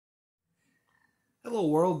Hello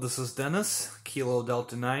world, this is Dennis, Kilo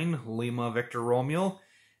Delta 9, Lima Victor Romeo,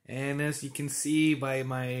 and as you can see by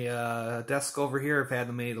my desk over here, I've had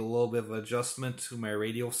to make a little bit of adjustment to my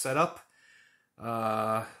radio setup.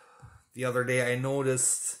 The other day I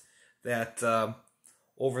noticed that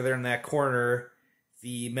over there in that corner,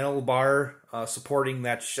 the metal bar supporting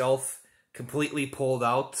that shelf completely pulled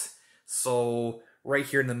out, so right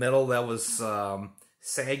here in the middle that was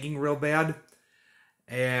sagging real bad.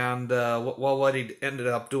 And what he ended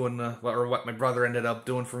up doing, or what my brother ended up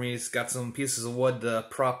doing for me, is got some pieces of wood to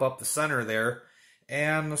prop up the center there.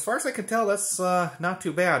 And as far as I can tell, that's not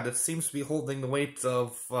too bad. It seems to be holding the weight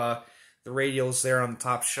of the radios there on the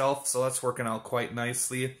top shelf, so that's working out quite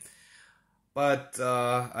nicely. But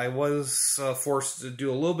I was forced to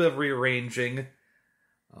do a little bit of rearranging.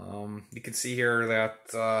 You can see here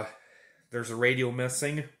that there's a radio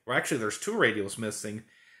missing. Well, actually, there's two radios missing,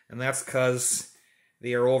 and that's because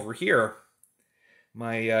they are over here.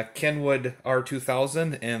 My Kenwood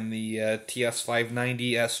R2000 and the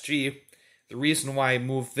TS590 SG. The reason why I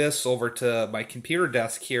moved this over to my computer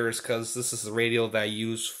desk here is because this is the radio that I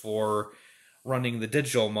use for running the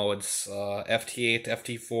digital modes, FT8,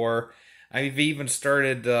 FT4. I've even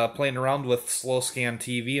started playing around with slow scan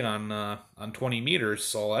TV on 20 meters,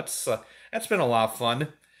 so that's been a lot of fun.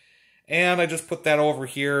 And I just put that over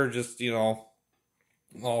here, just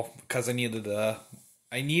well, because I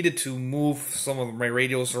needed to move some of my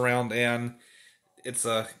radios around, and it's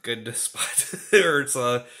a good spot, or it's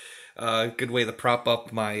a good way to prop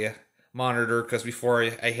up my monitor, because before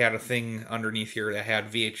I had a thing underneath here that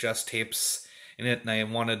had VHS tapes in it, and I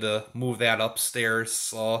wanted to move that upstairs.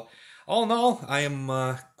 So, all in all, I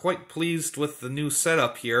am quite pleased with the new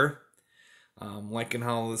setup here. Liking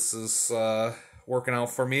how this is working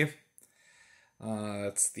out for me.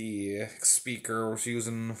 It's the speaker I was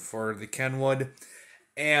using for the Kenwood.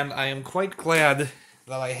 And I am quite glad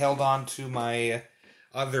that I held on to my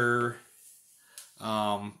other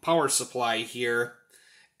power supply here,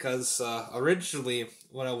 because originally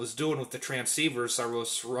what I was doing with the transceivers, I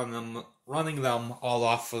was running them all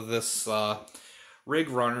off of this rig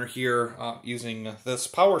runner here using this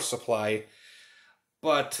power supply,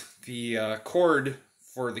 but the cord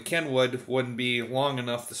for the Kenwood wouldn't be long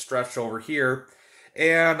enough to stretch over here.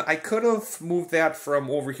 And I could have moved that from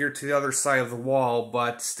over here to the other side of the wall,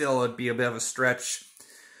 but still it'd be a bit of a stretch.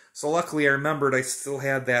 So luckily I remembered I still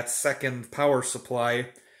had that second power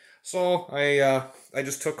supply. So I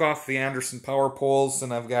just took off the Anderson power poles,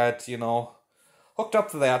 and I've got, hooked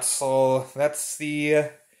up to that. So that's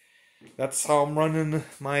how I'm running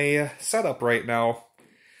my setup right now.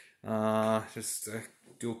 Just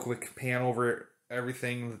do a quick pan over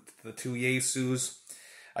everything, the two Yaesus.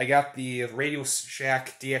 I got the Radio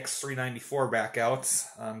Shack DX394 back out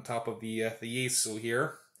on top of the Yaesu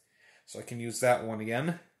here, so I can use that one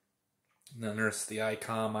again. And then there's the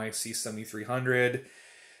ICOM IC7300,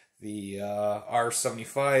 the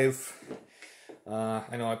R75.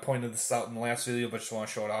 I know I pointed this out in the last video, but just want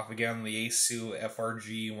to show it off again. The Yaesu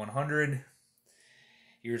FRG100.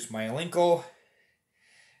 Here's my Linko.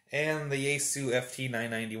 And the Yaesu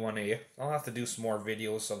FT991A. I'll have to do some more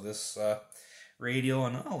videos of this radio,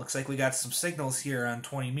 and looks like we got some signals here on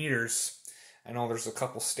 20 meters. I know there's a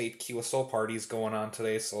couple state QSO parties going on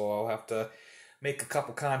today, so I'll have to make a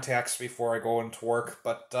couple contacts before I go into work.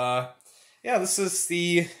 But yeah, this is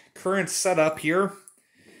the current setup here,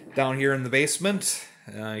 down here in the basement.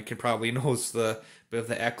 You can probably notice the bit of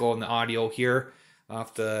the echo and the audio here. I'll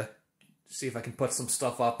have to see if I can put some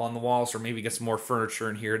stuff up on the walls, or maybe get some more furniture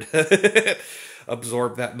in here to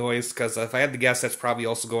absorb that noise, because if I had to guess, that's probably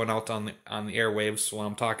also going out on the airwaves when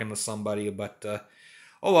I'm talking to somebody. But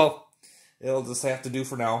oh well, it'll just have to do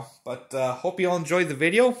for now. But hope you all enjoyed the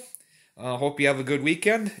video. Hope you have a good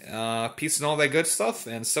weekend. Peace and all that good stuff.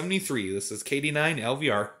 And 73, this is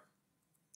KD9LVR.